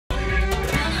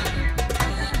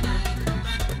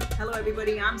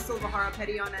everybody. I'm Silva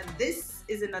Harapetian, and this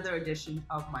is another edition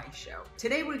of my show.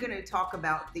 Today, we're going to talk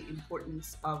about the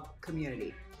importance of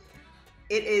community.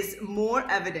 It is more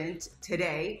evident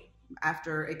today,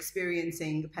 after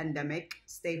experiencing pandemic,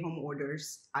 stay-home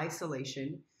orders,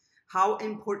 isolation, how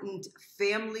important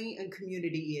family and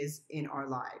community is in our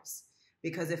lives.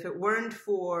 Because if it weren't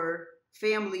for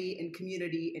family and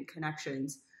community and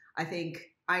connections,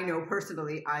 I know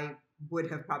personally, I would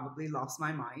have probably lost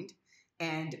my mind.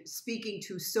 And speaking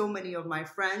to so many of my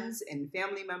friends and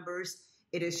family members,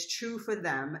 it is true for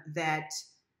them that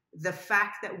the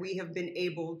fact that we have been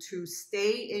able to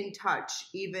stay in touch,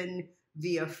 even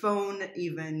via phone,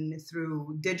 even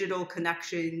through digital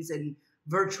connections and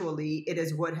virtually, it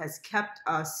is what has kept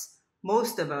us,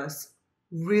 most of us,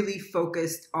 really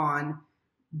focused on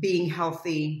being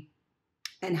healthy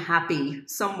and happy,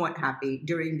 somewhat happy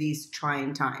during these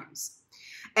trying times.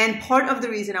 And part of the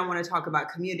reason I want to talk about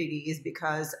community is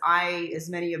because I, as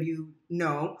many of you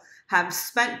know, have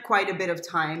spent quite a bit of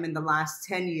time in the last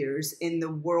 10 years in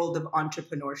the world of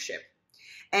entrepreneurship.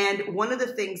 And one of the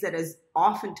things that is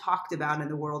often talked about in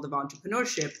the world of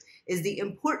entrepreneurship is the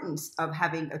importance of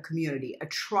having a community, a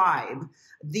tribe.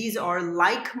 These are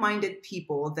like-minded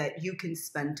people that you can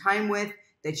spend time with,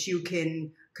 that you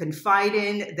can confide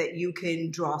in, that you can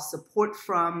draw support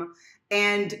from.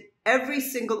 And every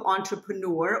single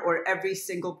entrepreneur or every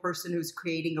single person who's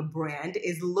creating a brand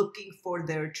is looking for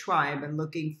their tribe and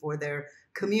looking for their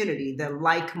community, the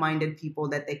like-minded people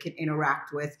that they can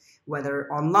interact with, whether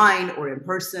online or in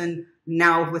person,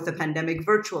 now with the pandemic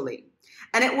virtually.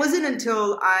 And it wasn't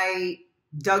until I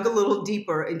dug a little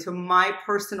deeper into my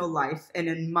personal life and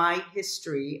in my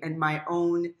history and my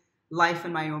own life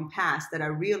and my own past that I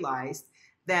realized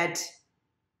that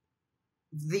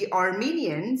the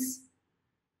Armenians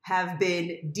have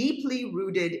been deeply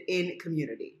rooted in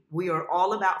community. We are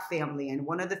all about family. And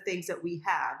one of the things that we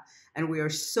have, and we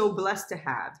are so blessed to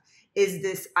have, is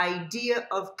this idea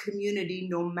of community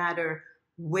no matter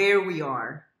where we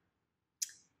are.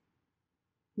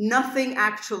 Nothing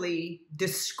actually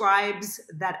describes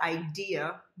that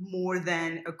idea more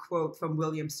than a quote from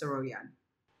William Saroyan.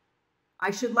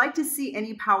 I should like to see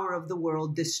any power of the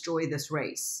world destroy this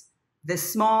race.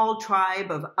 This small tribe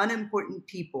of unimportant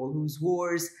people whose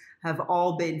wars have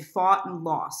all been fought and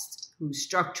lost, whose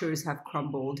structures have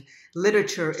crumbled,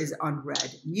 literature is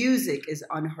unread, music is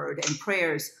unheard, and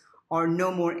prayers are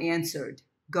no more answered.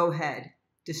 Go ahead,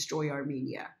 destroy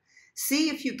Armenia. See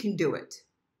if you can do it.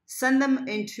 Send them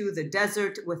into the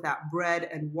desert without bread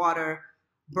and water,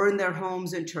 burn their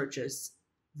homes and churches.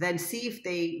 Then see if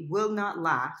they will not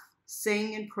laugh,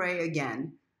 sing and pray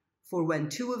again. For when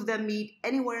two of them meet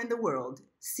anywhere in the world,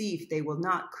 see if they will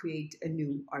not create a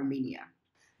new Armenia.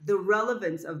 The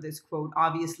relevance of this quote,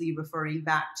 obviously referring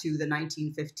back to the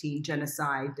 1915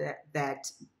 genocide that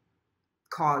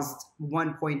caused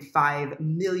 1.5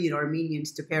 million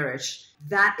Armenians to perish.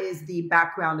 That is the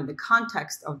background and the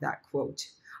context of that quote.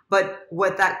 But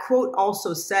what that quote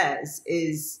also says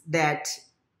is that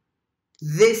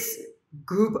this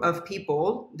group of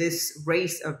people, this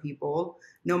race of people,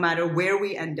 no matter where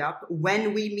we end up,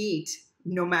 when we meet,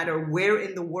 no matter where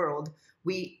in the world,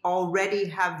 we already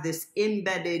have this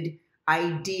embedded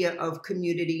idea of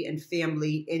community and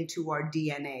family into our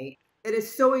DNA. It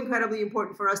is so incredibly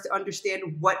important for us to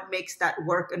understand what makes that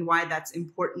work and why that's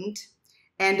important.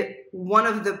 And one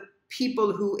of the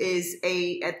people who is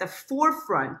at the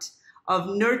forefront of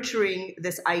nurturing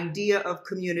this idea of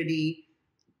community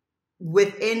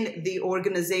within the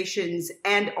organizations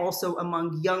and also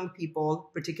among young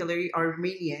people, particularly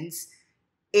Armenians,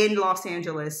 in Los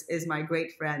Angeles is my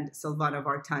great friend, Silvana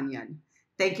Vartanyan.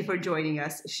 Thank you for joining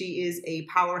us. She is a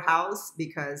powerhouse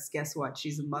because guess what?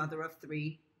 She's a mother of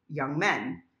 3 young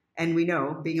men. And we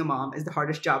know being a mom is the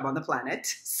hardest job on the planet.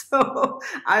 So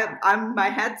my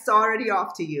hat's already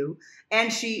off to you.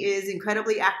 And she is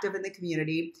incredibly active in the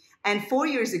community. And 4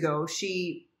 years ago,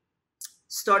 she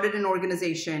started an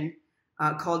organization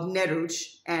called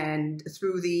Neruch, and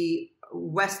through the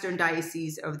Western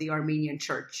Diocese of the Armenian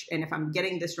Church. And if I'm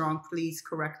getting this wrong, please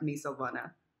correct me, Silvana.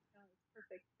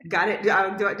 Perfect. Got it?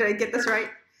 Did I get this right?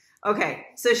 Okay,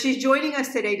 so she's joining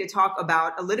us today to talk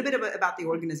about a little bit about the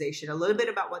organization, a little bit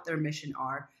about what their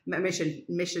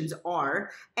missions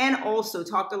are, and also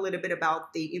talk a little bit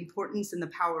about the importance and the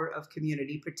power of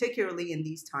community, particularly in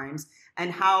these times,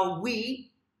 and how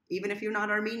we, even if you're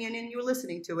not Armenian and you're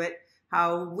listening to it,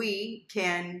 how we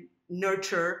can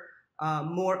nurture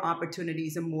more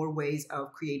opportunities and more ways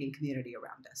of creating community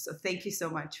around us. So thank you so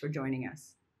much for joining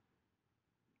us.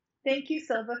 Thank you,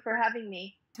 Silva, for having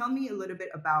me. Tell me a little bit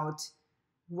about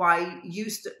why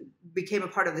became a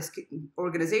part of this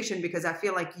organization because I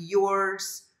feel like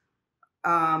yours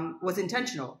was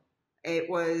intentional. It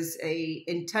was a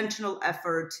intentional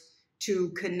effort to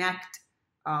connect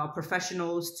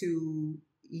professionals to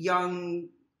young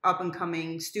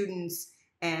up-and-coming students,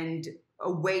 and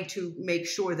a way to make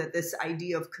sure that this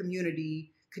idea of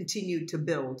community continued to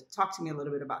build. Talk to me a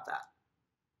little bit about that.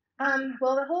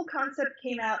 Well, the whole concept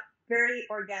came out very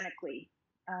organically.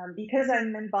 Because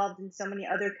I'm involved in so many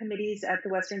other committees at the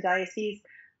Western Diocese,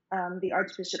 the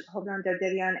Archbishop Hovnan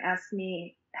Derderian asked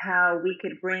me how we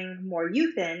could bring more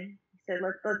youth in. He said,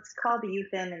 let's call the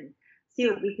youth in and see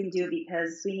what we can do,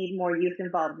 because we need more youth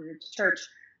involved in the church.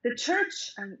 The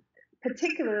church,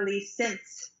 particularly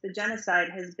since the genocide,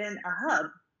 has been a hub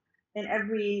in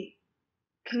every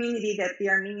community that the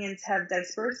Armenians have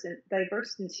diversed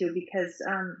into, because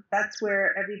that's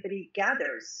where everybody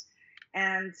gathers.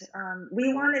 And we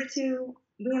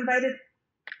invited,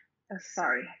 oh,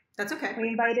 sorry. That's okay. We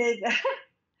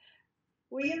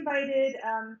invited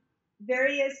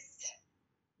various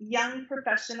young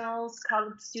professionals,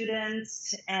 college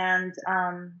students, and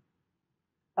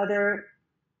other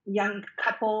young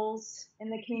couples in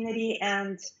the community,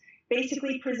 and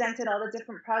basically presented all the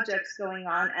different projects going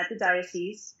on at the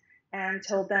diocese, and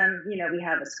told them, we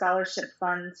have a scholarship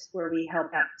fund where we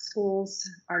help out schools,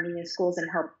 Armenian schools, and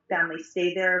help families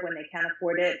stay there when they can't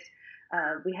afford it.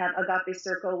 We have Agape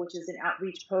Circle, which is an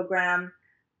outreach program.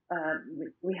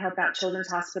 We help out Children's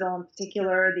Hospital in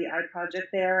particular, the Eye Project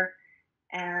there,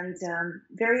 and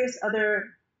various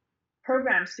other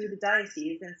programs through the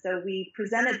diocese. And so we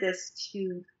presented this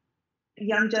to the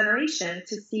young generation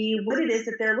to see what it is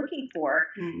that they're looking for.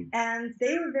 And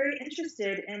they were very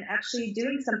interested in actually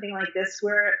doing something like this,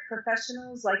 where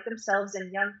professionals like themselves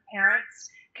and young parents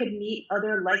could meet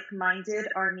other like-minded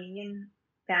Armenian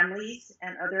families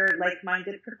and other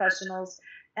like-minded professionals.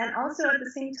 And also at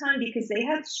the same time, because they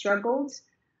had struggled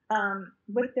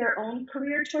with their own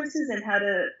career choices and how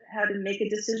to make a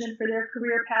decision for their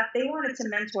career path, they wanted to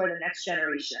mentor the next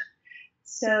generation.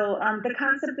 So the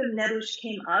concept of Nerush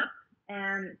came up,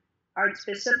 and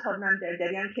Archbishop Hovnan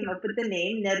Derderian came up with the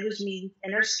name. Nerush means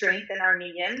inner strength in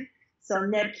Armenian, so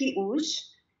Nerki Uj.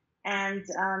 And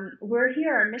we're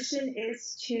here. Our mission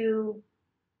is to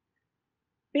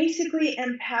basically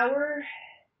empower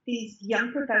these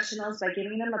young professionals by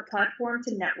giving them a platform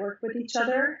to network with each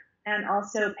other, and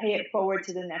also pay it forward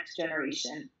to the next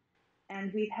generation.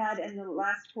 And we've had, in the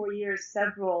last 4 years,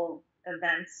 several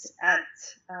events at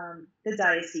the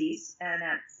diocese and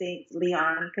at St.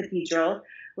 Leon Cathedral,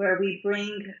 where we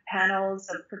bring panels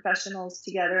of professionals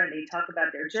together, and they talk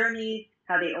about their journey,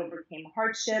 how they overcame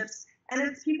hardships. And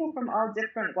it's people from all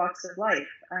different walks of life.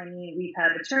 I mean, we've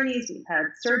had attorneys, we've had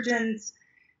surgeons,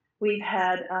 we've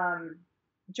had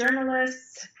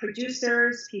journalists,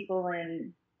 producers, people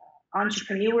in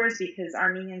entrepreneurs, because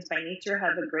Armenians by nature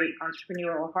have a great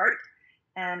entrepreneurial heart,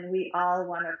 and we all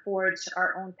want to forge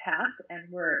our own path, and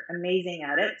we're amazing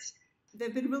at it.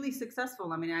 They've been really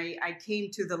successful. I mean, I came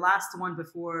to the last one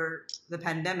before the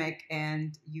pandemic,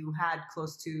 and you had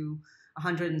close to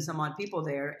 100 and some odd people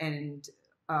there, and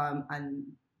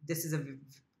this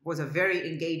was a very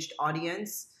engaged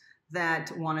audience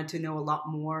that wanted to know a lot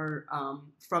more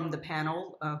from the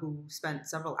panel, who spent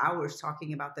several hours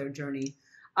talking about their journey.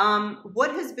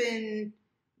 What has been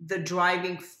the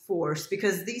driving force?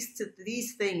 Because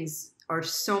these things are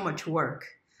so much work,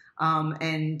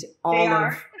 and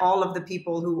all of the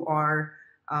people who are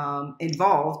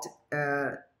involved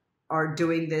are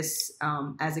doing this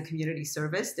as a community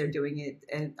service. They're doing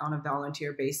it on a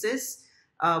volunteer basis.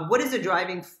 What is the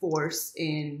driving force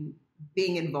in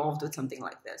being involved with something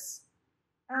like this?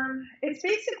 It's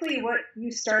basically what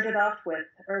you started off with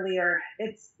earlier.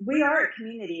 We are a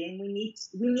community, and we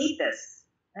need this.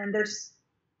 And there's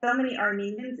so many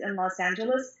Armenians in Los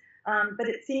Angeles, but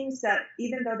it seems that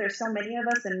even though there's so many of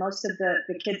us, and most of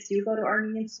the kids do go to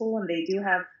Armenian school, and they do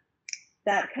have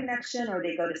that connection, or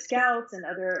they go to Scouts and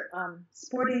other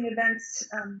sporting events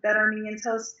that Armenians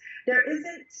host, there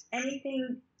isn't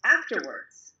anything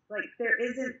afterwards. Like, there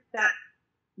isn't that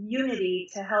unity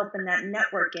to help in that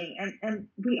networking, and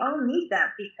we all need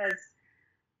that, because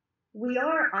we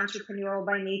are entrepreneurial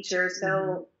by nature.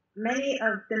 So many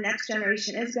of the next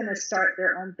generation is going to start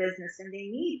their own business, and they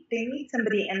need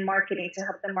somebody in marketing to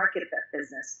help them market that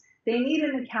business. They need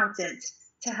an accountant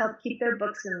to help keep their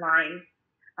books in line.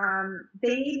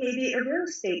 They need maybe a real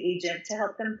estate agent to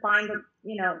help them find a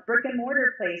brick and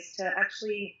mortar place to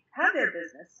actually have their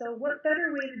business. So what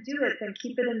better way to do it than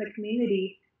keep it in the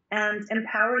community and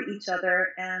empower each other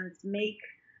and make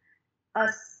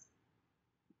us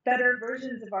better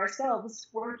versions of ourselves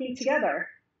working together.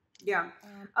 Yeah.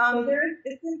 So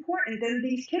it's important. Then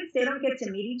these kids, they don't get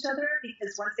to meet each other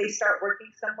because once they start working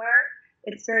somewhere,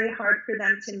 it's very hard for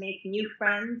them to make new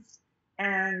friends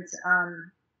and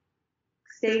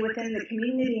stay within the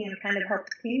community and kind of help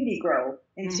the community grow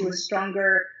into a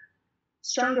stronger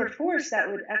force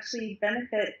that would actually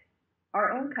benefit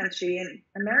our own country and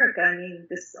America. I mean,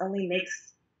 this only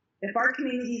makes, if our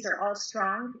communities are all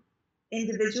strong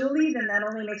individually, then that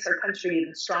only makes our country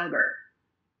even stronger,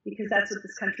 because that's what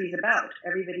this country is about.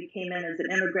 Everybody came in as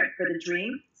an immigrant for the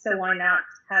dream, so why not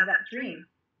have that dream?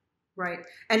 Right.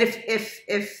 And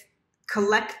if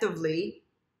collectively,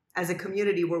 as a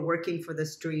community, we're working for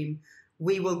this dream,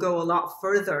 we will go a lot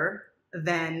further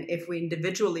than if we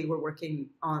individually were working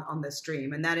on this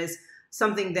dream. And that is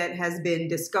something that has been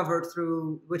discovered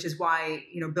through, which is why,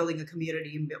 building a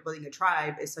community and building a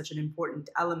tribe is such an important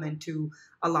element to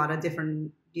a lot of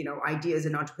different, ideas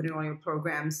and entrepreneurial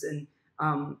programs and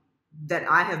that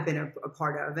I have been a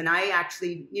part of. And I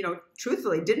actually,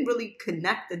 truthfully didn't really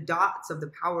connect the dots of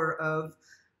the power of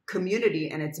community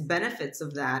and its benefits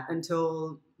of that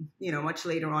until, much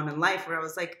later on in life, where I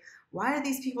was like, why are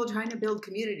these people trying to build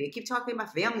community? I keep talking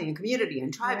about family and community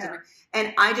and tribes. Yeah.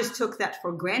 And I just took that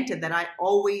for granted, that I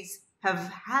always have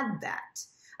had that.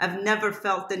 I've never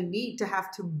felt the need to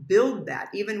have to build that.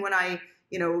 Even when I,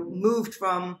 moved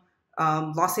from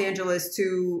Los Angeles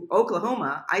to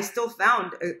Oklahoma, I still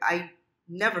found, I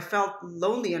never felt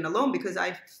lonely and alone because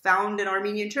I found an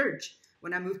Armenian church.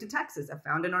 When I moved to Texas, I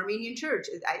found an Armenian church.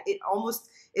 It almost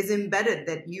is embedded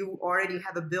that you already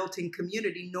have a built-in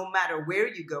community no matter where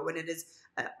you go. And it is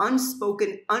an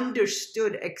unspoken,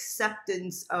 understood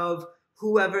acceptance of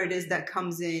whoever it is that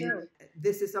comes in. Sure.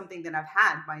 This is something that I've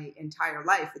had my entire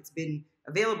life. It's been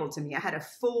available to me. I had a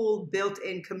full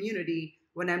built-in community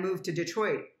when I moved to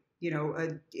Detroit.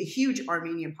 A huge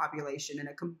Armenian population and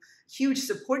a huge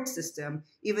support system,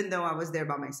 even though I was there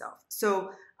by myself. So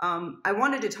I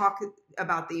wanted to talk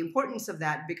about the importance of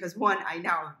that because, one, I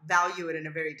now value it in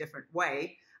a very different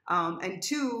way. And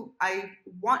two, I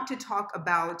want to talk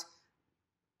about,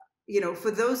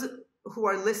 for those who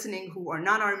are listening, who are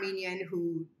not Armenian,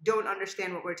 who don't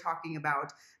understand what we're talking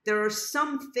about, there are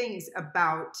some things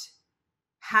about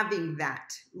having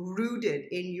that rooted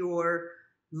in your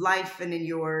life and in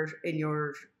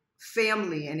your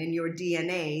family and in your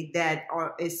DNA that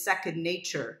is second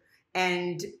nature,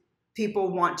 and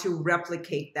people want to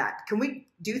replicate that.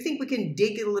 Do you think we can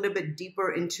dig a little bit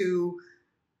deeper into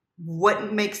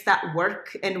what makes that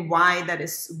work and why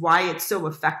it's so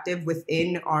effective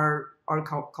within our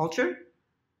culture?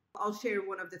 I'll share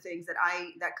one of the things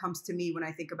that comes to me when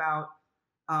I think about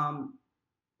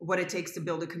what it takes to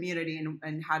build a community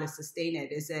and how to sustain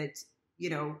it. Is it,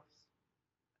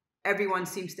 everyone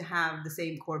seems to have the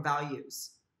same core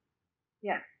values.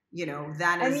 Yeah.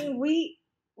 That is. I mean,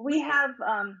 we have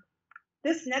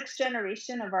this next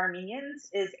generation of Armenians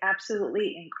is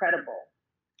absolutely incredible,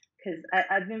 because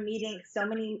I've been meeting so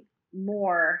many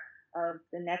more of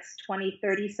the next 20,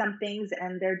 30 somethings,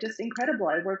 and they're just incredible.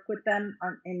 I work with them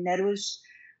in Neruj.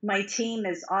 My team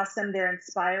is awesome. They're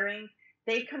inspiring.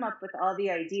 They come up with all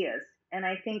the ideas. And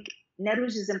I think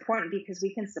Neruj is important because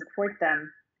we can support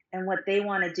them and what they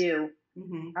want to do,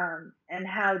 and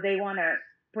how they want to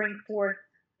bring forth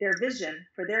their vision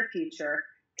for their future.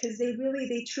 Because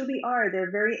they truly are. They're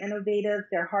very innovative.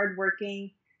 They're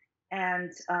hardworking.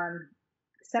 And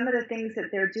some of the things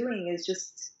that they're doing is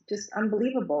just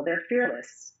unbelievable. They're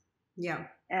fearless. Yeah.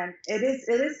 And it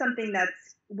is something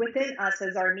that's within us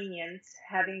as Armenians,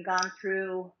 having gone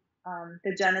through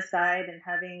the genocide and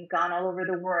having gone all over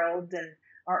the world and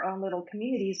our own little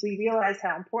communities, we realize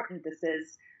how important this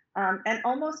is. And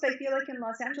almost I feel like in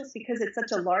Los Angeles, because it's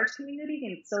such a large community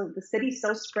and so the city's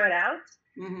so spread out,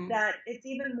 that it's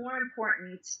even more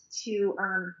important to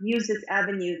use this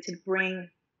avenue to bring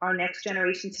our next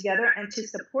generation together and to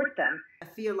support them. I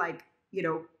feel like,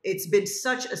 it's been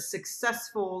such a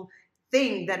successful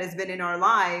thing that has been in our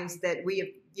lives that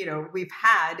we've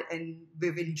had and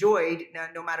we've enjoyed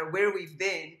no matter where we've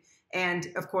been. And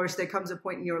of course, there comes a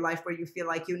point in your life where you feel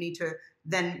like you need to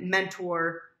then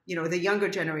mentor, the younger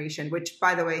generation, which,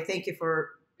 by the way, thank you for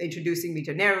introducing me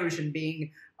to Neruj and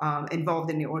being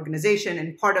involved in the organization.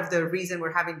 And part of the reason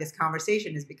we're having this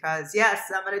conversation is because,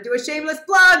 yes, I'm going to do a shameless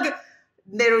plug.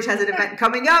 Neruj has an event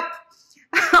coming up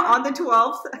on the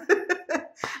 12th.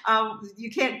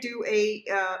 You can't do a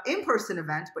in-person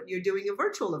event, but you're doing a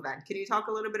virtual event. Can you talk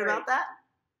a little bit about that?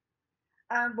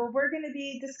 Well, we're going to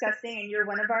be discussing, and you're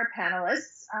one of our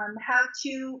panelists, how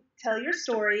to tell your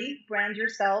story, brand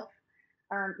yourself,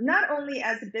 not only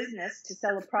as a business to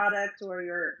sell a product or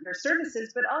your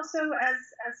services, but also as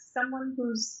someone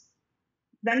who's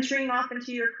venturing off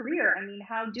into your career. I mean,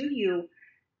 how do you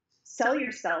sell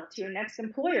yourself to your next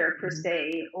employer per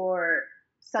se, or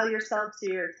sell yourself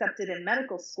so you're accepted in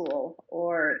medical school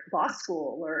or law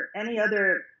school or any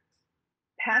other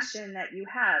passion that you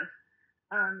have.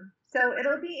 So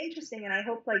it'll be interesting, and I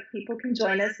hope like people can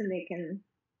join us and they can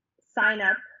sign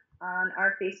up on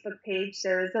our Facebook page.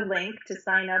 There is a link to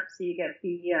sign up, so you get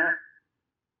the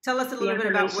tell us a little bit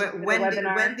about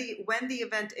when the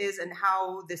event is and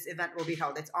how this event will be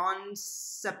held. It's on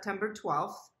September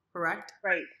 12th, correct?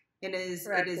 Right. It is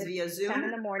It's via Zoom? 10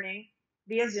 in the morning,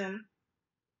 via Zoom.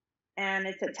 And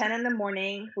it's at 10 in the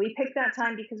morning. We picked that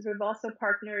time because we've also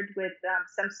partnered with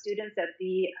some students at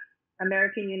the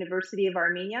American University of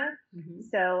Armenia.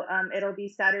 So it'll be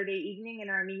Saturday evening in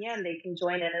Armenia, and they can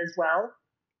join in as well.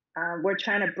 We're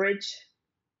trying to bridge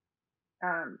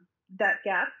that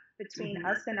gap between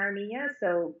us and Armenia.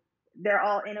 So they're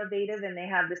all innovative and they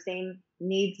have the same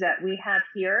needs that we have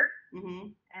here.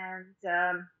 And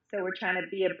so we're trying to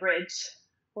be a bridge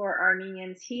for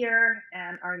Armenians here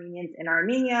and Armenians in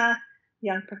Armenia,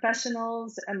 young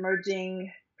professionals,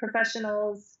 emerging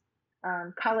professionals,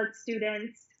 college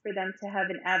students, for them to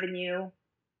have an avenue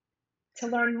to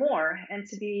learn more and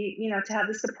to be, to have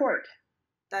the support.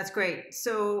 That's great.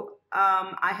 So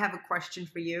I have a question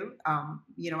for you.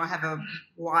 I have a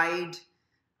wide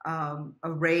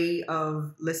array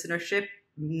of listenership,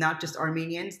 not just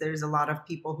Armenians. There's a lot of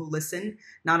people who listen,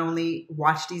 not only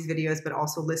watch these videos, but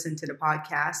also listen to the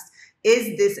podcast.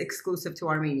 Is this exclusive to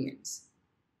Armenians?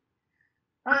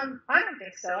 I don't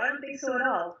think so. I don't think so at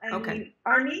all. I mean,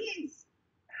 Armenians,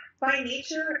 by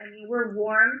nature, we're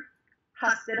warm,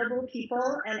 hospitable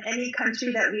people, and any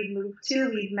country that we've moved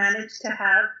to, we've managed to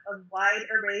have a wide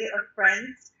array of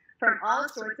friends from all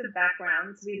sorts of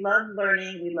backgrounds. We love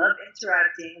learning, we love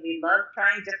interacting, we love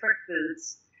trying different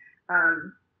foods.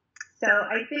 So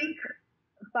I think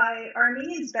by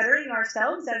Armenians bettering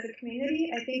ourselves as a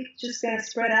community, I think it's just going to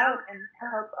spread out and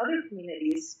help other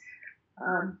communities.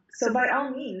 So by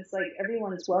all means, like,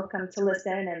 everyone's welcome to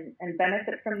listen and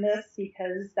benefit from this,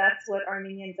 because that's what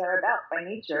Armenians are about by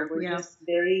nature. We're just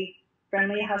very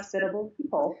friendly, hospitable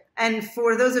people. And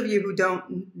for those of you who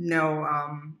don't know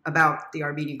about the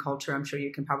Armenian culture, I'm sure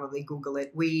you can probably Google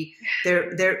it.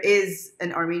 There is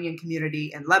an Armenian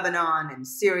community in Lebanon and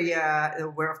Syria,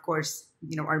 where, of course,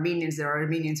 Armenians. There are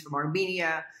Armenians from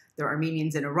Armenia. There are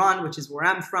Armenians in Iran, which is where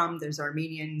I'm from. There's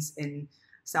Armenians in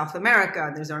South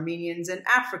America. There's Armenians in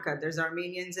Africa. There's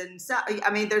Armenians in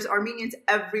there's Armenians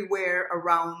everywhere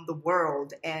around the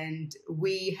world. And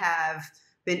we have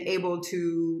been able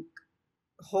to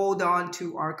hold on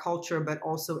to our culture, but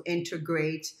also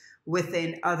integrate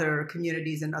within other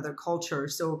communities and other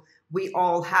cultures. So we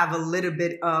all have a little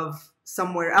bit of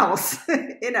somewhere else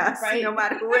in us, no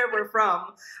matter where we're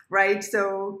from, right?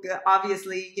 So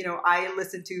obviously, I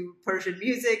listen to Persian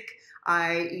music.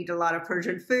 I eat a lot of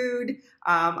Persian food.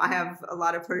 I have a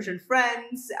lot of Persian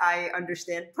friends. I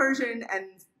understand Persian. And,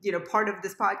 part of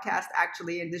this podcast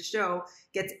actually, and this show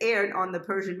gets aired on the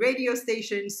Persian radio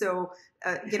station. So,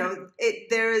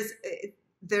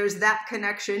 there's that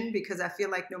connection, because I feel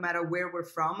like no matter where we're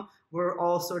from, we're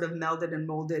all sort of melded and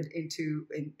molded into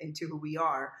who we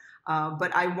are.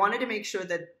 But I wanted to make sure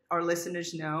that our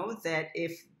listeners know that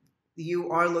if you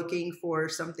are looking for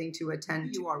something to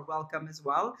attend, you are welcome as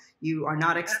well. You are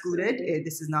not excluded. Absolutely.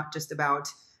 This is not just about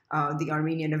the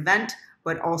Armenian event,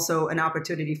 but also an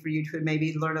opportunity for you to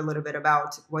maybe learn a little bit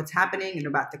about what's happening and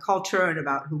about the culture and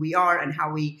about who we are and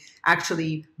how we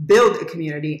actually build a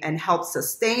community and help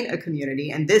sustain a community.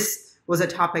 And this was a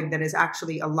topic that is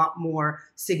actually a lot more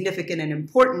significant and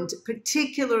important,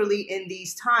 particularly in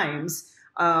these times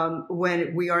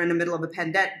when we are in the middle of a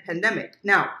pandemic.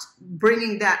 Now,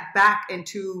 bringing that back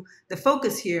into the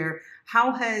focus here,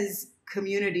 how has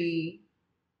community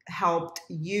helped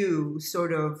you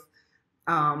sort of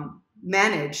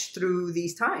manage through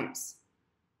these times?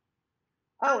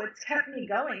 Oh, it's kept me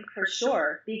going for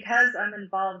sure, because I'm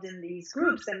involved in these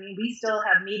groups. We still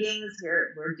have meetings.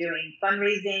 We're doing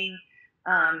fundraising.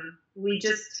 We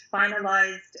just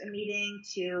finalized a meeting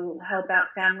to help out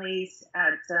families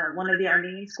at one of the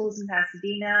Armenian schools in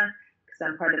Pasadena, because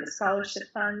I'm part of the scholarship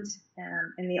fund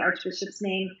in the Archbishop's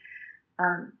name.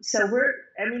 So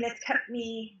it's kept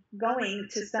me going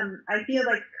to I feel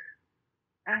like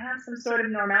I have some sort of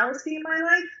normalcy in my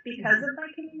life because of my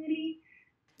community.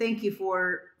 Thank you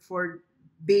for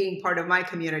being part of my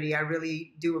community. I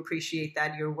really do appreciate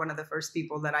that. You're one of the first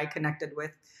people that I connected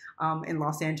with in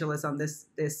Los Angeles on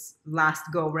this last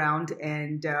go round.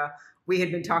 And we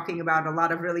had been talking about a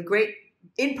lot of really great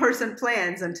in-person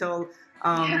plans until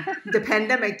the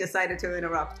pandemic decided to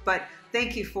interrupt. But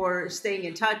thank you for staying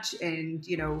in touch and,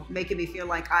 making me feel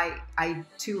like I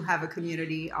too have a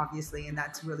community, obviously, and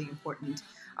that's really important.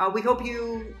 We hope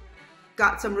you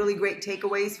got some really great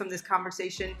takeaways from this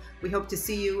conversation. We hope to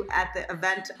see you at the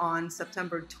event on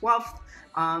September 12th.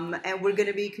 And we're going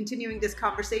to be continuing this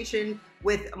conversation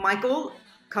with Michael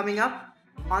coming up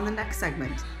on the next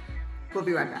segment. We'll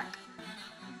be right back.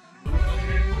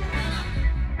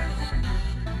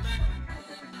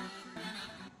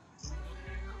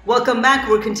 Welcome back.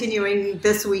 We're continuing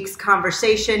this week's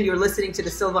conversation. You're listening to the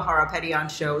Silva Harapetian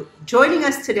Show. Joining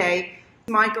us today,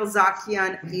 Michael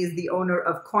Zakian. He's the owner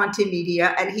of Quanti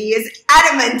Media, and he is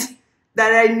adamant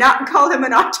that I not call him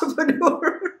an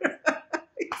entrepreneur.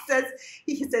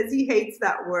 He says he hates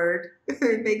that word.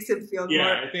 It makes him feel more.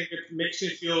 Yeah, I think it makes me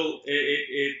feel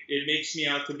it makes me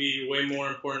out to be way more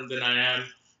important than I am,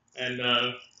 and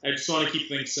I just want to keep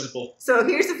things simple. So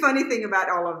here's the funny thing about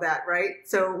all of that, right?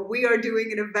 So we are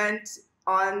doing an event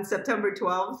on September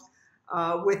 12th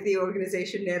with the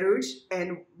organization Neruj,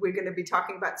 and we're going to be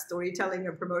talking about storytelling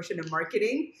and promotion and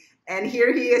marketing. And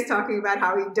here he is talking about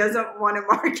how he doesn't want to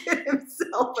market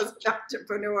himself as an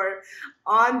entrepreneur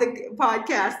on the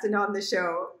podcast and on the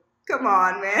show. Come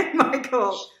on, man,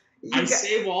 Michael.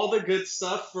 Save all the good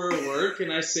stuff for work,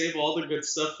 and I save all the good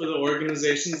stuff for the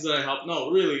organizations that I help.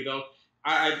 No, really, though.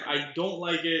 I don't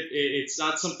like it. It's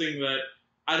not something that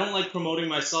I don't like promoting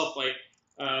myself. Like,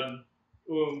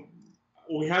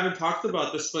 we haven't talked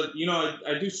about this, but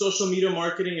I do social media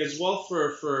marketing as well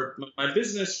for my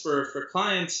business, for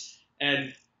clients,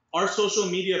 and our social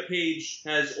media page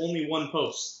has only one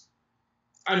post.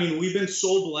 I mean, we've been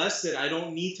so blessed that I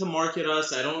don't need to market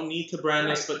us, I don't need to brand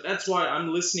us, but that's why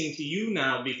I'm listening to you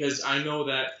now, because I know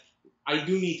that I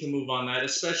do need to move on that,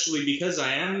 especially because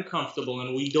I am comfortable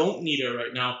and we don't need it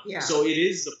right now. Yeah. So it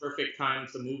is the perfect time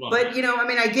to move on. But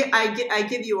I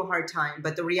give you a hard time.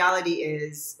 But the reality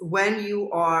is, when you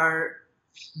are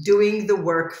doing the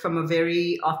work from a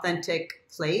very authentic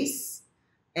place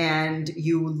and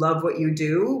you love what you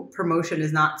do, promotion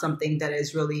is not something that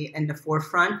is really in the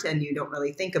forefront, and you don't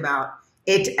really think about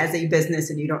it as a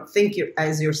business, and you don't think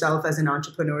as yourself as an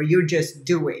entrepreneur. You're just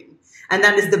doing. And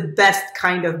that is the best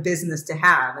kind of business to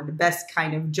have, and the best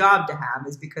kind of job to have,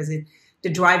 is because the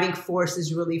driving force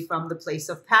is really from the place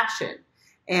of passion.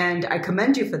 And I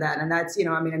commend you for that. And that's,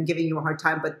 I'm giving you a hard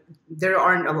time, but there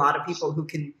aren't a lot of people who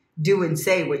can do and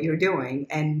say what you're doing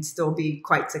and still be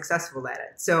quite successful at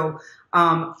it. So,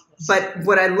 but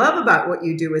what I love about what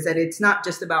you do is that it's not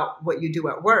just about what you do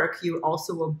at work. You're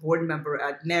also a board member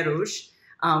at Neruj.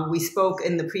 We spoke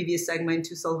in the previous segment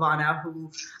to Silvana,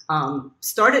 who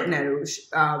started Neruj.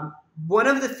 One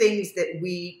of the things that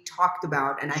we talked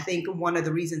about, and I think one of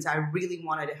the reasons I really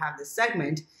wanted to have this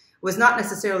segment, was not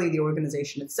necessarily the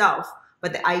organization itself,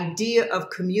 but the idea of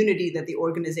community that the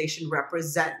organization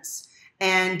represents.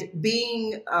 And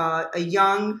being a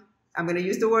young, I'm going to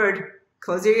use the word,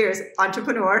 close your ears,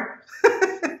 entrepreneur,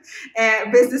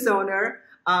 and business owner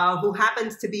who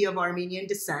happens to be of Armenian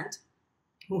descent,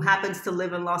 who happens to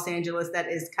live in Los Angeles, that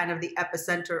is kind of the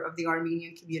epicenter of the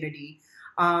Armenian community.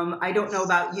 I don't know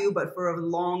about you, but for a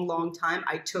long, long time,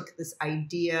 I took this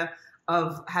idea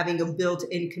of having a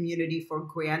built-in community for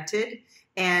granted.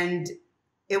 And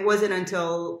it wasn't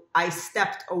until I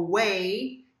stepped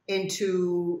away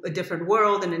into a different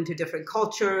world and into different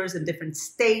cultures and different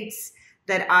states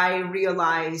that I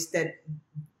realized that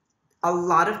a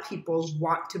lot of people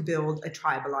want to build a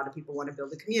tribe. A lot of people want to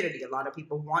build a community. A lot of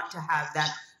people want to have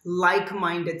that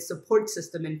like-minded support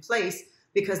system in place,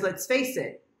 because let's face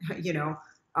it,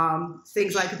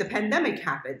 things like the pandemic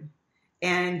happen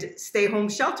and stay-home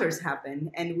shelters happen,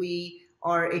 and we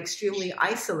are extremely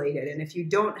isolated. And if you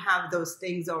don't have those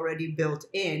things already built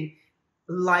in,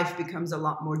 life becomes a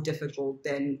lot more difficult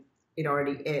than it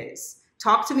already is.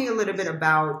 Talk to me a little bit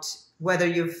about whether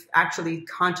you've actually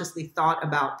consciously thought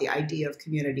about the idea of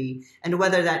community and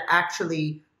whether that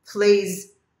actually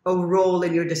plays a role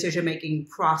in your decision-making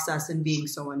process and being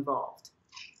so involved.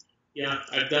 Yeah,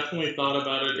 I've definitely thought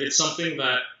about it. It's something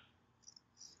that,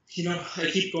 I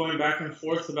keep going back and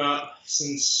forth about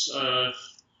since I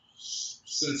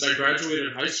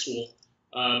graduated high school.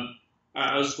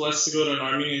 I was blessed to go to an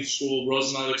Armenian school,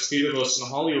 Rosenal Expedivos in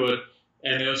Hollywood,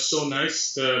 and it was so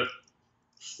nice to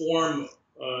form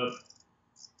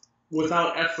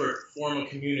without effort, form a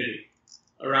community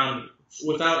around me.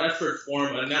 Without effort,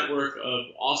 form a network of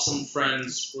awesome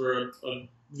friends. We're a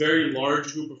very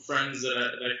large group of friends that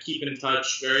I keep in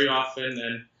touch very often,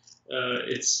 and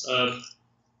it's a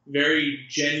very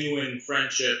genuine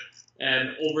friendship.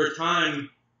 And over time,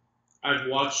 I've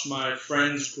watched my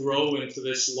friends grow into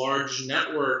this large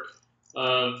network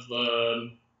of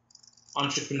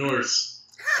entrepreneurs.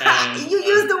 And you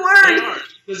use the word.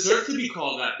 They deserve to be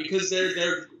called that because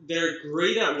they're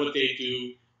great at what they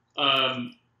do.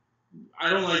 I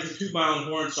don't like to toot my own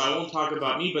horn, so I won't talk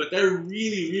about me, but they're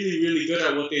really, really, really good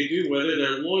at what they do, whether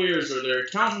they're lawyers or they're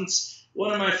accountants.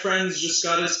 One of my friends just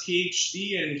got his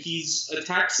PhD, and he's a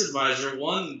tax advisor,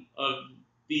 one of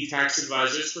the tax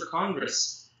advisors for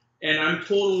Congress. And I'm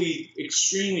totally,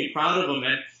 extremely proud of him.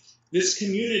 And this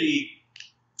community,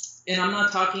 and I'm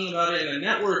not talking about it in a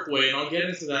network way, and I'll get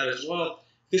into that as well,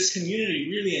 this community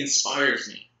really inspires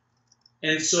me.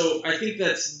 And so I think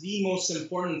that's the most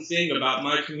important thing about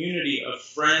my community of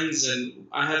friends, and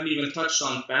I haven't even touched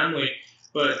on family,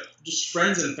 but just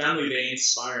friends and family, they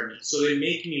inspire me. So they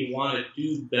make me want to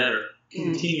do better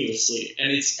continuously.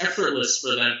 And it's effortless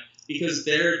for them because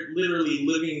they're literally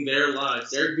living their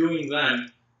lives. They're doing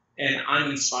them, and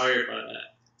I'm inspired by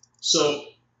that. So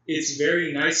it's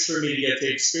very nice for me to get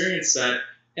to experience that.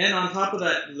 And on top of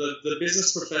that, the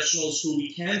business professionals who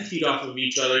we can feed off of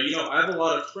each other. You know, I have a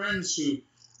lot of friends who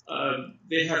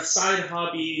they have side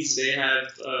hobbies, they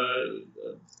have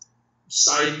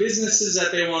side businesses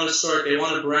that they want to start. They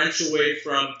want to branch away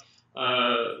from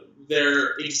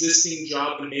their existing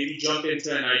job and maybe jump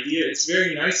into an idea. It's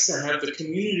very nice to have the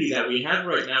community that we have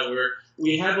right now where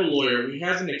we have a lawyer, we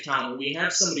have an accountant, we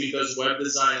have somebody who does web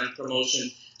design and promotion.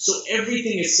 So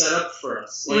everything is set up for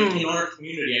us, like in our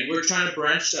community, and we're trying to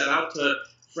branch that out to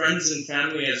friends and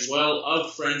family as well,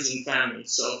 of friends and family.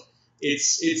 So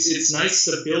it's nice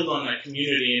to build on that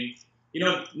community, and you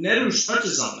know, Nerush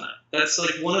touches on that. That's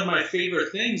like one of my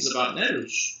favorite things about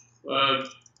Nerush,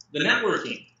 the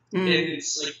networking, and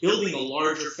it's like building a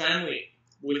larger family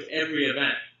with every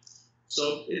event.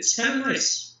 So it's kind of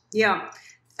nice. Yeah,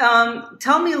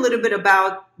 tell me a little bit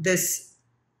about this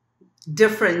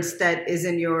difference that is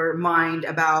in your mind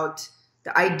about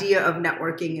the idea of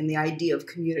networking and the idea of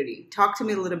community. Talk to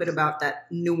me a little bit about that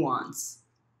nuance.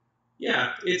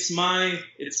 Yeah, it's my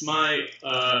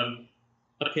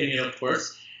opinion, of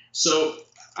course. So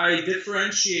I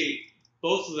differentiate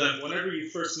both of them. Whenever you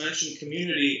first mentioned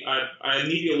community, I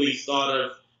immediately thought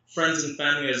of friends and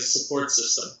family as a support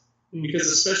system. Because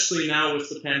especially now with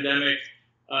the pandemic,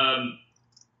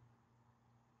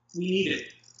 we need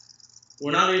it.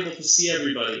 We're not able to see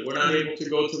everybody. We're not able to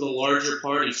go to the larger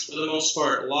parties. For the most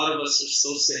part, a lot of us are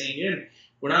still staying in.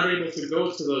 We're not able to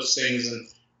go to those things, and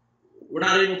we're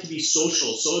not able to be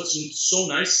social. So it's so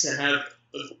nice to have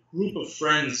a group of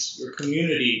friends, your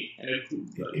community, and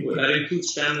that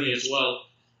includes family as well,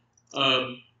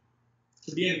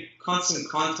 to be in constant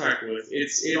contact with.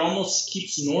 It almost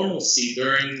keeps normalcy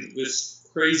during this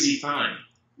crazy time.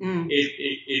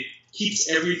 It keeps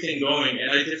everything going, and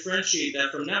I differentiate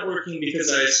that from networking because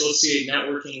I associate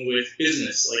networking with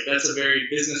business. Like, that's a very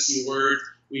businessy word.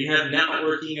 We have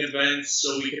networking events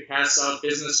so we could pass out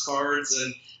business cards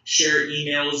and share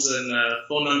emails and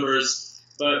phone numbers,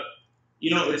 but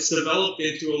you know, it's developed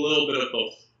into a little bit of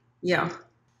both. Yeah,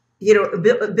 you know,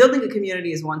 building a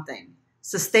community is one thing.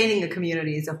 Sustaining a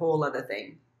community is a whole other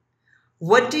thing.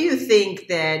 What do you think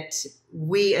that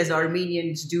we as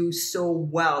Armenians do so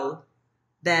well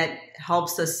that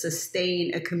helps us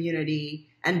sustain a community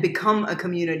and become a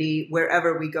community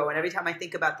wherever we go? And every time I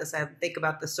think about this, I think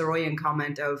about the Soroyan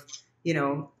comment of, you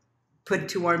know, put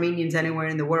two Armenians anywhere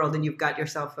in the world and you've got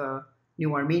yourself a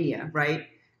new Armenia, right?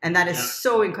 And that is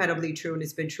so incredibly true, and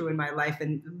it's been true in my life.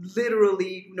 And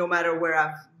literally, no matter where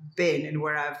I've been and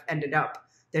where I've ended up,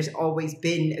 there's always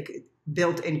been a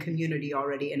built-in community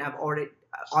already, and I've already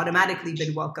automatically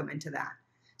been welcome into that.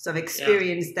 So I've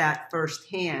experienced that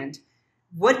firsthand.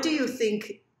 What do you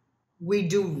think we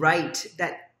do right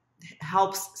that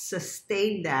helps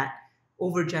sustain that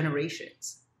over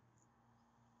generations?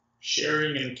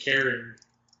 Sharing and caring.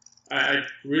 I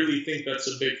really think that's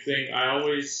a big thing. I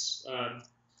always,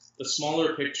 the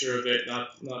smaller picture of it,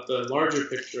 not the larger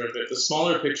picture of it, the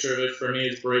smaller picture of it for me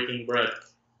is breaking bread.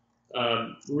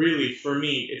 Really, for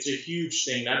me, it's a huge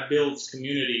thing. That builds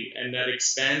community and that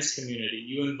expands community.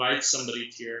 You invite somebody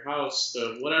to your house,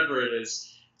 to whatever it is.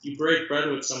 You break bread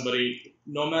with somebody,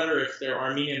 no matter if they're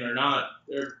Armenian or not,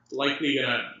 they're likely going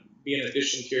to be an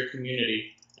addition to your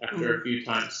community after a few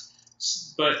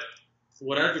times. But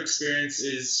what I've experienced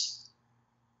is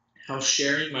how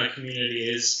sharing my community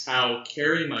is, how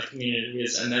caring my community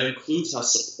is, and that includes how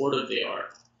supportive they are.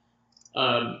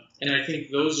 And I think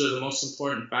those are the most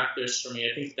important factors for me.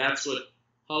 I think that's what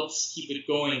helps keep it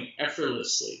going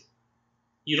effortlessly.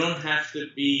 You don't have to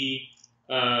be,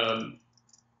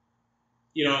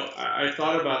 you know, I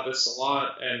thought about this a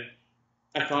lot, and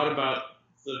I thought about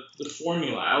the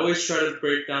formula. I always try to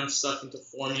break down stuff into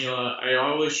formula. I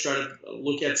always try to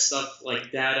look at stuff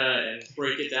like data and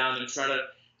break it down and try to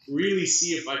really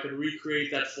see if I could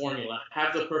recreate that formula,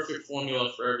 have the perfect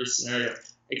formula for every scenario.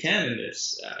 I can in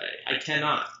this. I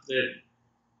cannot.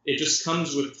 It just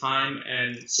comes with time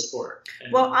and support.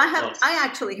 And well, I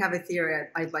actually have a theory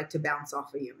I'd like to bounce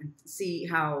off of you and see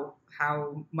how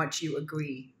much you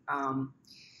agree.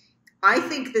 I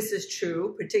think this is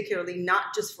true, particularly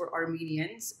not just for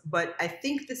Armenians, but I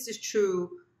think this is true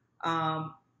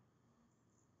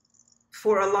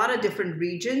for a lot of different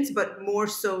regions, but more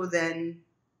so,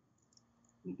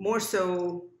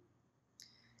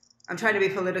 I'm trying to be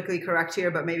politically correct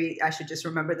here, but maybe I should just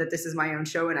remember that this is my own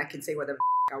show and I can say whatever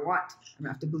I want. I'm going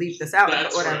to have to bleep this out,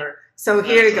 but whatever. Right. So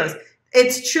here it goes. Right.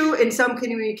 It's true in some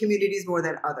communities more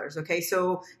than others, okay?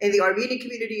 So in the Armenian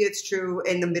community, it's true.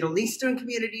 In the Middle Eastern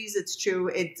communities, it's true.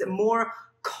 It's more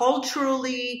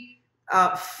culturally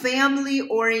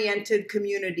family-oriented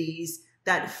communities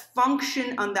that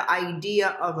function on the idea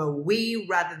of a we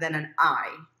rather than an I.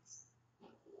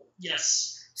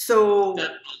 Yes. So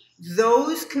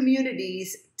those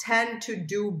communities tend to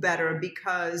do better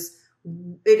because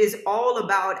it is all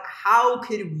about how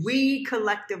could we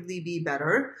collectively be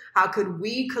better? How could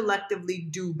we collectively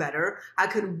do better? How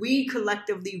could we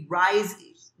collectively raise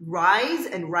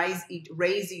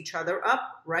each other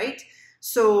up, right?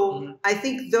 So I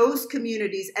think those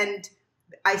communities, and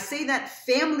I say that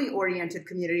family-oriented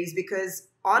communities because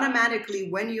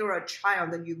automatically when you're a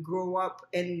child and you grow up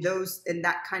in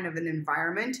that kind of an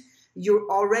environment, you're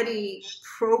already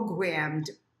programmed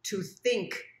to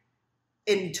think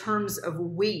in terms of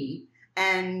we.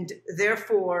 And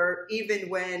therefore, even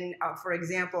when, for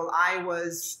example, I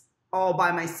was all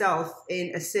by myself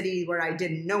in a city where I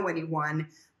didn't know anyone,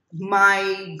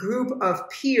 my group of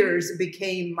peers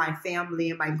became my family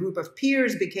and my group of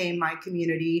peers became my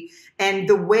community. And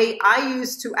the way I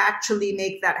used to actually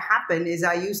make that happen is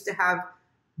I used to have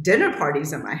dinner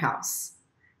parties at my house.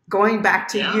 Going back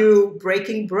to you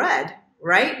breaking bread,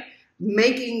 right?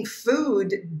 Making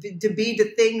food to be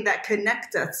the thing that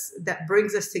connects us, that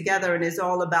brings us together and is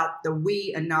all about the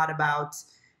we and not about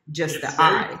just it's the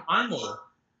I. Primal.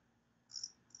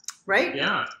 Right?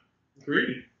 Yeah,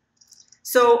 agreed.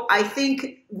 So I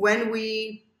think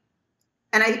the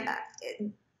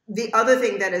other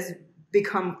thing that has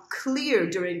become clear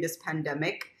during this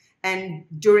pandemic and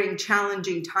during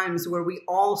challenging times where we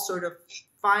all sort of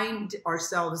find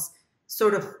ourselves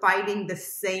sort of fighting the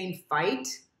same fight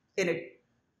in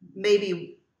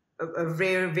maybe a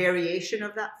rare variation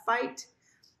of that fight,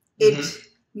 it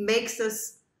makes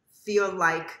us feel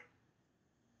like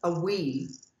a we,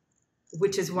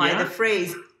 which is why the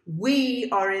phrase, we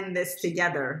are in this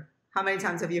together. How many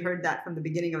times have you heard that from the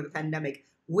beginning of the pandemic?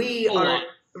 We are,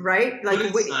 right? Like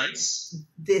nice.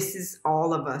 This is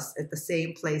all of us at the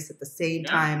same place at the same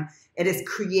time. It has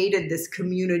created this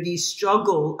community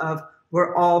struggle of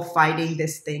we're all fighting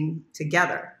this thing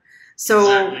together. So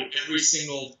exactly. Every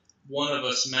single one of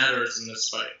us matters in this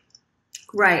fight.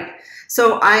 Right.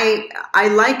 So I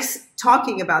like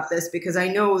talking about this because I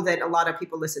know that a lot of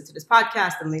people listen to this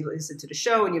podcast and they listen to the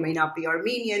show, and you may not be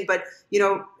Armenian, but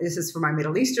this is for my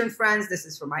Middle Eastern friends. This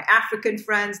is for my African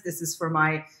friends. This is for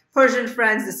my Persian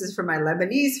friends. This is for my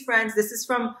Lebanese friends. This is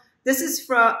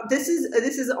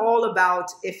all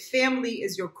about if family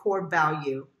is your core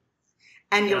value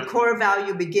and your core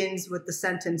value begins with the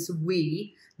sentence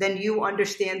we, then you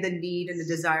understand the need and the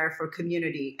desire for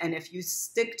community. And if you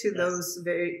stick to those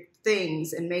very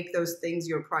things and make those things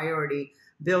your priority,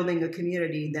 building a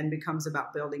community then becomes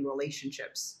about building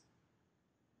relationships.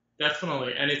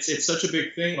 Definitely. And it's such a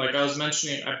big thing. Like I was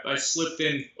mentioning, I slipped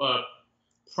in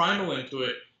primal into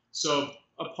it. So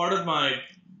a part of my,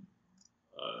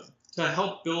 to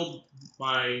help build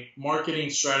my marketing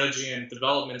strategy and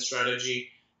development strategy,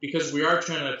 because we are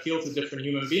trying to appeal to different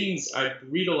human beings, I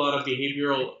read a lot of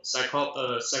behavioral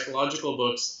psychological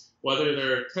books, whether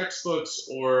they're textbooks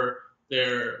or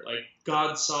they're like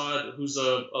God Saad, who's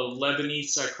a Lebanese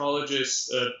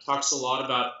psychologist, talks a lot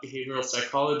about behavioral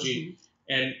psychology.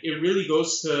 And it really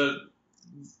goes to,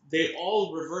 they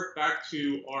all revert back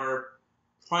to our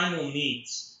primal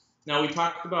needs. Now, we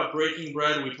talked about breaking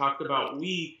bread. We talked about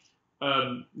we.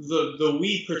 The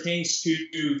we pertains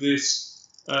to this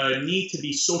need to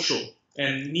be social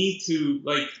and need to,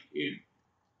 like,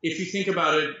 if you think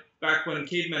about it, back when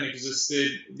cavemen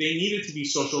existed, they needed to be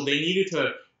social. They needed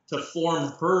to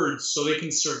form herds so they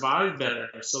can survive better,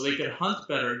 so they could hunt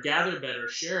better, gather better,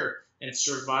 share, and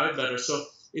survive better. So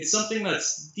it's something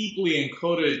that's deeply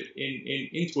encoded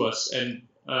into us. And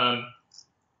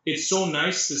it's so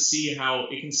nice to see how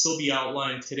it can still be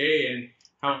outlined today and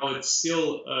how it's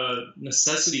still a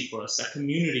necessity for us. That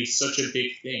community is such a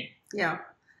big thing. Yeah.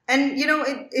 And,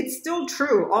 it's still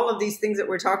true. All of these things that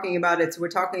we're talking about, we're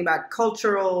talking about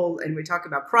cultural, and we're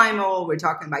talking about primal, we're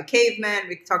talking about cavemen,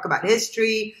 we talk about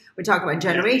history, we talk about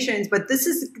generations, but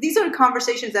these are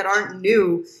conversations that aren't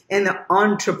new in the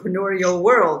entrepreneurial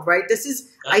world, right?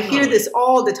 I hear this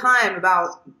all the time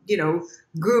about,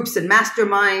 groups and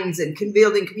masterminds and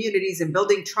building communities and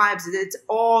building tribes. It's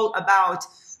all about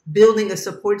building a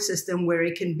support system where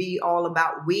it can be all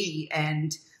about we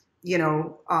and,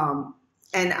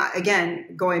 and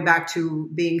again, going back to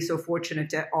being so fortunate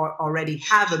to already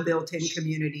have a built-in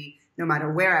community, no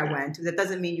matter where I went, that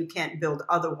doesn't mean you can't build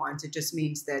other ones. It just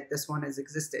means that this one has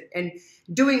existed. And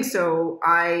doing so,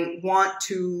 I want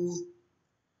to,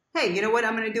 hey, you know what?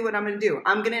 I'm going to do what I'm going to do.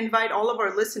 I'm going to invite all of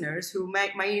our listeners who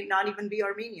might not even be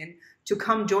Armenian to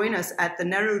come join us at the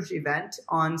Neruj event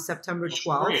on September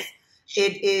 12th.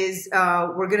 It is,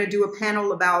 we're going to do a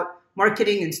panel about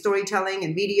marketing and storytelling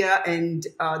and media and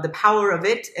the power of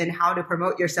it and how to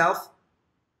promote yourself.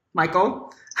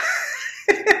 Michael?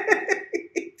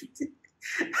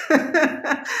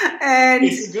 And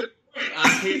it's a good point.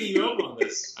 I'm taking you up on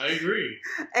this. I agree.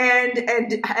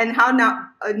 And how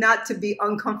not to be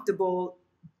uncomfortable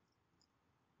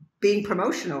being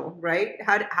promotional, right?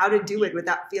 How to do it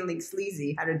without feeling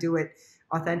sleazy, how to do it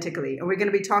authentically. And we're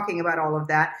going to be talking about all of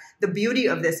that. The beauty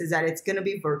of this is that it's going to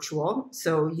be virtual,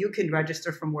 so you can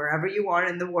register from wherever you are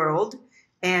in the world.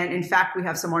 And in fact, we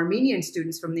have some Armenian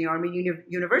students from the Armenian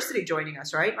University joining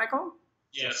us, right, Michael?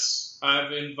 Yes,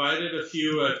 I've invited a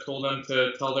few. I've told them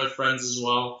to tell their friends as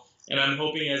well. And I'm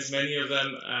hoping as many of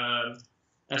them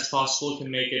as possible can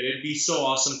make it. It'd be so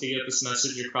awesome to get this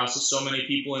message across to so many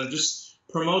people and just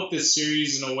promote this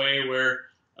series in a way where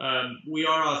we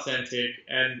are authentic,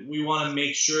 and we want to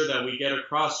make sure that we get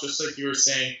across, just like you were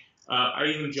saying. I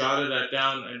even jotted that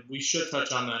down, and we should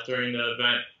touch on that during the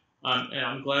event. And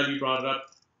I'm glad you brought it up.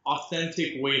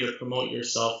 Authentic way to promote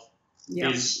yourself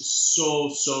is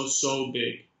so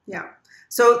big. Yeah.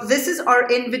 So this is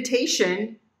our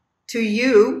invitation to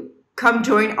you. Come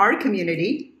join our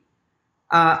community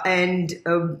and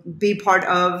be part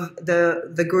of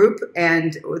the group.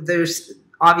 And there's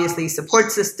obviously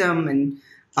support system and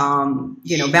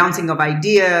bouncing of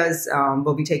ideas.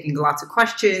 We'll be taking lots of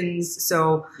questions.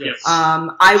 So yes.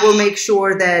 I will make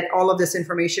sure that all of this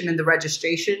information in the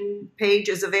registration page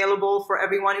is available for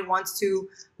everyone who wants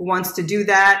to do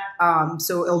that.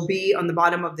 So it'll be on the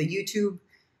bottom of the YouTube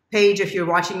page. If you're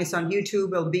watching this on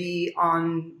YouTube, it'll be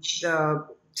on the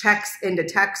text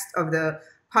of the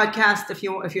podcast. If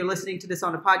you're listening to this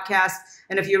on a podcast,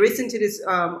 and if you're listening to this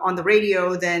on the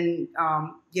radio, then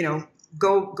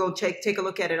go take a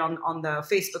look at it on the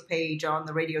Facebook page, on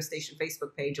the radio station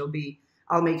Facebook page.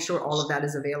 I'll make sure all of that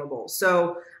is available.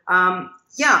 So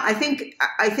I think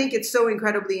it's so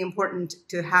incredibly important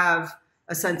to have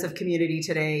a sense of community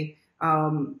today.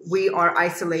 We are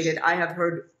isolated. I have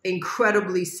heard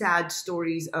incredibly sad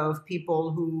stories of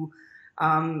people who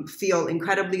feel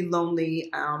incredibly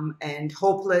lonely and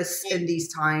hopeless in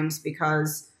these times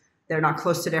because they're not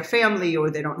close to their family, or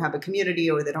they don't have a community,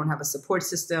 or they don't have a support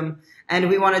system. And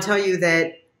we want to tell you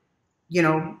that,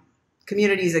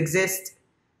 communities exist,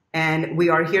 and we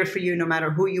are here for you no matter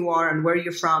who you are and where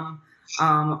you're from.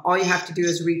 All you have to do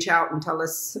is reach out and tell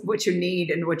us what you need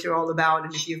and what you're all about.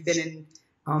 And if you've been in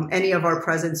any of our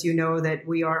presence, you know that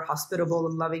we are hospitable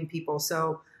and loving people.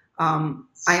 So I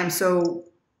am so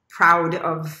proud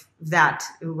of that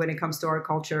when it comes to our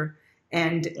culture.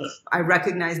 And I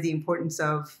recognize the importance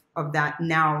of that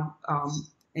now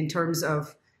in terms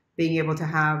of being able to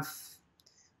have,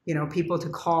 people to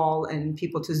call and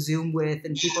people to Zoom with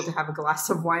and people to have a glass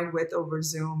of wine with over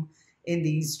Zoom in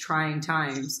these trying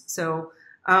times. So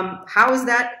how has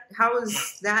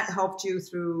that helped you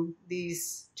through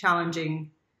these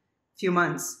challenging few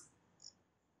months?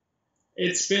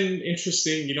 It's been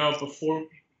interesting, before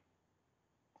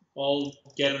all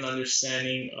get an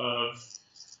understanding of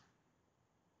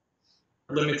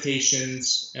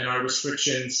limitations and our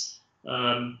restrictions.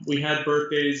 We had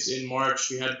birthdays in March,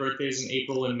 we had birthdays in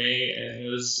April and May, and it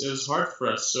was hard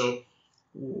for us. So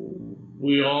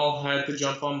we all had to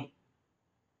jump on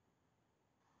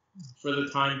for the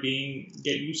time being,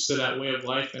 get used to that way of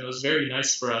life, and it was very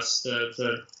nice for us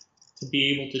to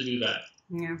be able to do that.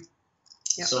 Yeah.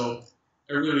 Yep. So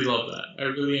I really love that. I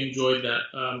really enjoyed that.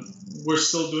 We're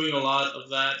still doing a lot of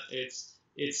that.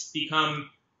 It's become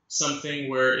something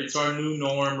where it's our new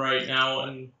norm right now,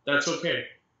 and that's okay.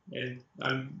 And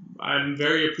I'm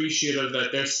very appreciative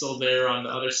that they're still there on the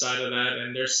other side of that,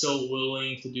 and they're still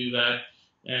willing to do that.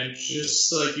 And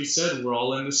just like you said, we're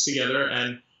all in this together,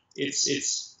 and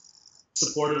it's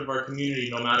supportive of our community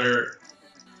no matter.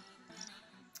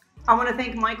 I want to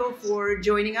thank Michael for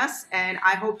joining us, and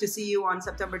I hope to see you on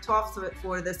September 12th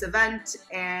for this event.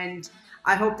 And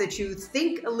I hope that you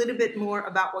think a little bit more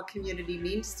about what community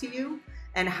means to you,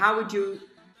 and how would you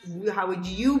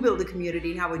build a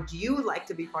community, and how would you like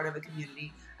to be part of a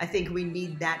community. I think we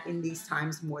need that in these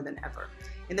times more than ever.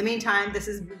 In the meantime, this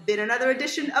has been another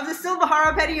edition of the Silva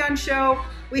Harapetian Show.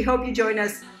 We hope you join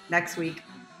us next week.